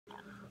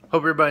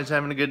Hope everybody's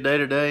having a good day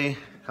today.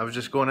 I was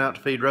just going out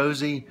to feed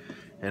Rosie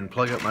and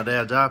plug up my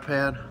dad's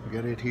iPad. I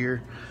got it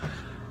here.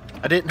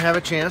 I didn't have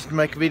a chance to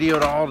make a video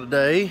at all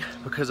today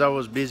because I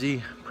was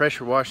busy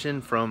pressure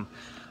washing from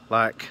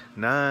like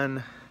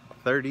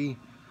 9:30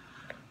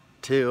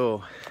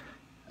 till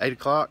 8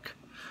 o'clock.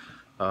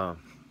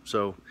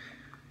 So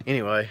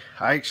anyway,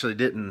 I actually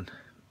didn't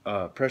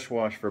pressure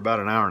wash for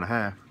about an hour and a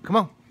half. Come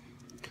on.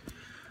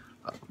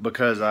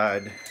 Because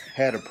I'd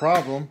had a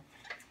problem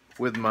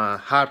with my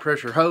high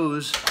pressure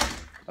hose.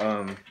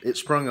 It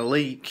sprung a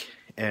leak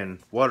and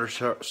water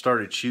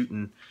started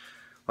shooting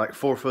like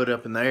 4 foot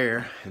up in the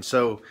air, and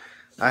so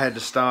I had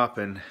to stop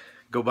and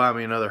go buy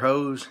me another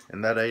hose,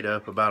 and that ate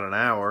up about an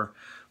hour.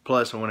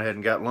 Plus I went ahead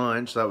and got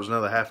lunch, so that was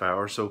another half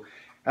hour. So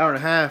hour and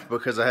a half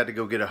because I had to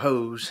go get a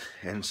hose,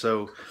 and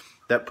so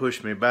that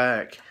pushed me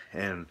back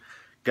and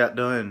got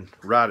done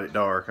right at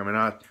dark. I mean,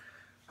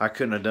 I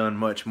couldn't have done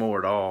much more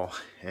at all,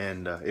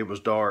 and it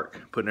was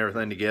dark putting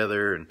everything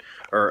together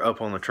or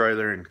up on the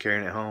trailer and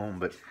carrying it home,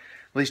 but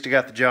at least I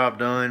got the job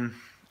done.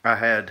 I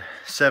had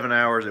 7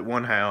 hours at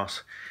one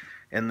house,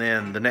 and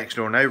then the next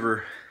door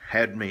neighbor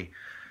had me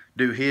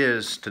do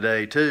his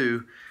today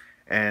too,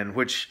 and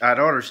which I'd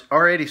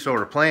already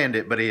sort of planned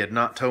it, but he had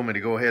not told me to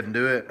go ahead and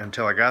do it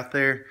until I got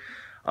there.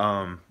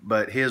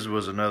 But his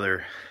was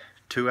another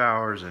 2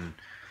 hours and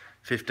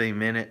 15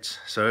 minutes,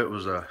 so it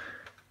was a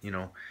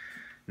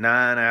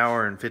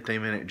 9-hour and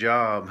 15-minute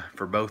job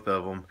for both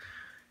of them,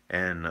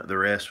 and the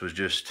rest was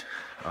just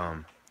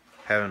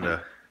having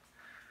to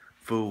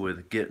fool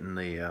with getting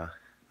the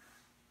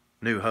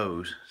new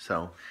hose.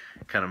 So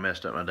kind of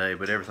messed up my day,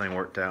 but everything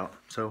worked out.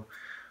 So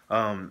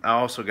I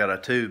also got a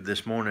tube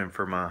this morning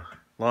for my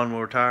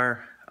lawnmower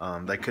tire.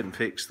 They couldn't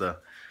fix the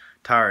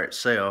tire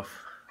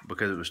itself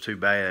because it was too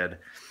bad,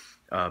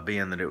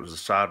 being that it was a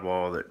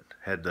sidewall that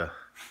had the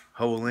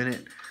hole in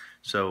it.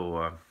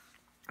 So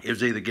it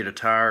was either get a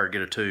tire or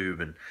get a tube,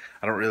 and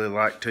I don't really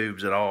like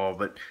tubes at all,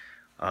 but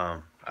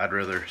I'd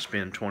rather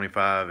spend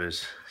 25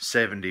 as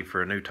 70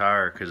 for a new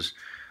tire because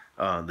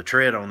the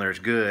tread on there is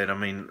good. I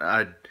mean,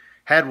 I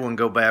had one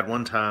go bad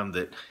one time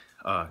that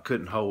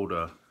couldn't hold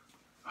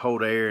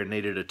air and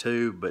needed a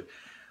tube, but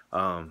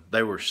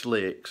they were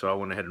slick, so I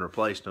went ahead and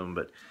replaced them.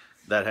 But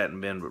that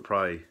hadn't been but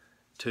probably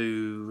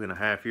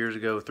 2.5 years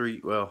ago,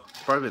 well,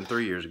 it's probably been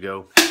 3 years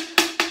ago.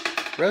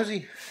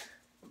 Rosie.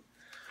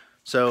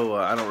 So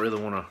I don't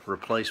really want to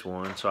replace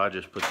one, so I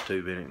just put the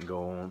tube in it and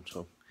go on.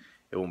 So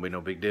it won't be no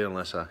big deal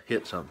unless I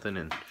hit something,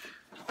 and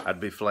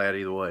I'd be flat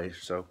either way.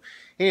 So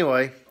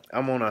anyway,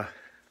 I'm gonna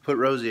put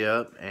Rosie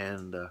up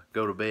and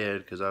go to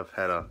bed because I've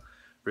had a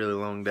really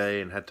long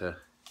day and had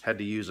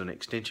to use an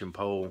extension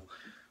pole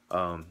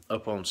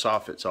up on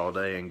soffits all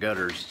day and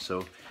gutters,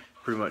 so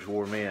pretty much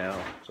wore me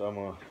out. So I'm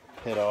gonna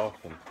head off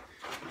and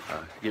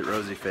get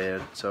Rosie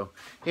fed. So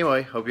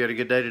anyway, hope you had a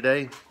good day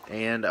today,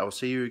 and I will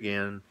see you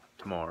again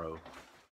tomorrow.